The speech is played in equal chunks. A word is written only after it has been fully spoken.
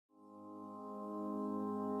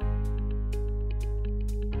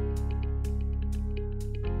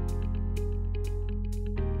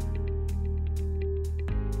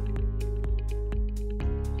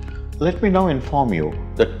Let me now inform you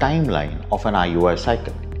the timeline of an IUI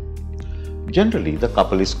cycle. Generally, the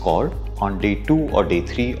couple is called on day 2 or day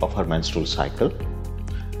 3 of her menstrual cycle.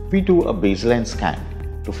 We do a baseline scan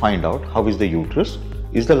to find out how is the uterus,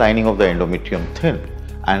 is the lining of the endometrium thin,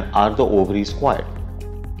 and are the ovaries quiet.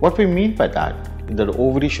 What we mean by that is that the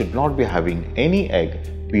ovary should not be having any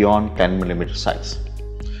egg beyond 10 mm size.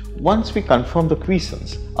 Once we confirm the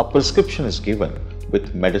quiescence, a prescription is given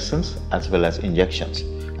with medicines as well as injections,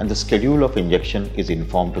 and the schedule of injection is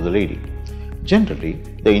informed to the lady. Generally,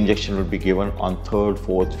 the injection will be given on 3rd,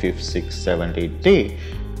 4th, 5th, 6th, 7th, 8th day,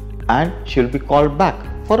 and she will be called back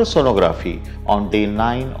for a sonography on day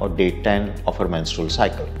 9 or day 10 of her menstrual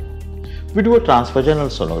cycle. We do a transvaginal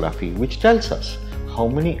sonography which tells us how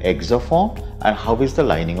many eggs are formed and how is the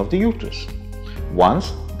lining of the uterus.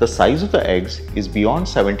 Once the size of the eggs is beyond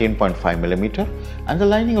 17.5 mm and the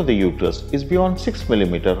lining of the uterus is beyond 6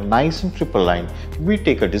 mm, nice and triple line, we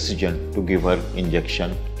take a decision to give her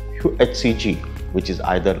injection HCG, which is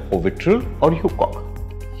either Ovitril or Hucock.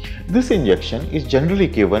 This injection is generally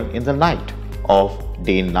given in the night of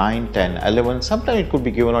day 9, 10, 11, sometimes it could be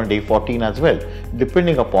given on day 14 as well,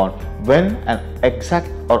 depending upon when an exact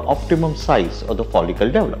or optimum size of the follicle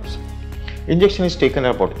develops. Injection is taken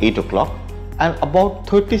at about 8 o'clock and about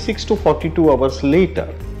 36 to 42 hours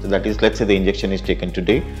later, so that is, let's say the injection is taken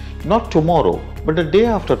today, not tomorrow, but the day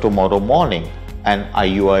after tomorrow morning, an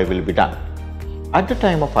IUI will be done. At the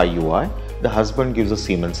time of IUI, the husband gives a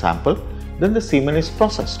semen sample, then the semen is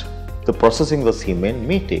processed. The processing of the semen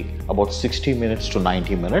may take about 60 minutes to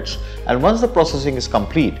 90 minutes, and once the processing is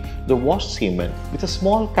complete, the washed semen with a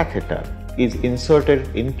small catheter is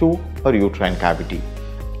inserted into her uterine cavity.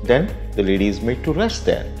 Then the lady is made to rest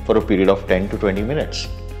there for a period of 10 to 20 minutes.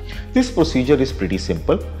 This procedure is pretty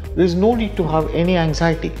simple. There is no need to have any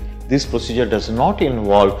anxiety. This procedure does not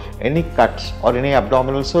involve any cuts or any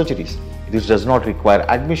abdominal surgeries. This does not require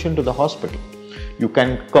admission to the hospital. You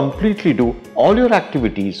can completely do all your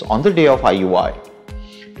activities on the day of IUI.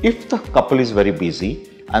 If the couple is very busy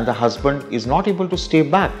and the husband is not able to stay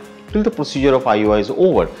back till the procedure of IUI is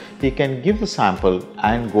over, he can give the sample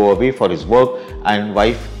and go away for his work, and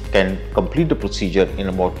wife can complete the procedure in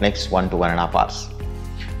about next 1 to 1.5 hours.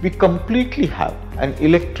 We completely have an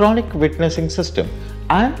electronic witnessing system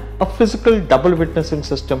and a physical double witnessing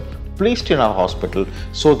system placed in our hospital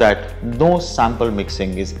so that no sample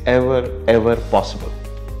mixing is ever possible.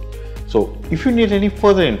 So if you need any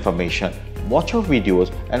further information, watch our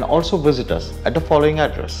videos and also visit us at the following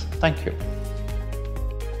address. Thank you.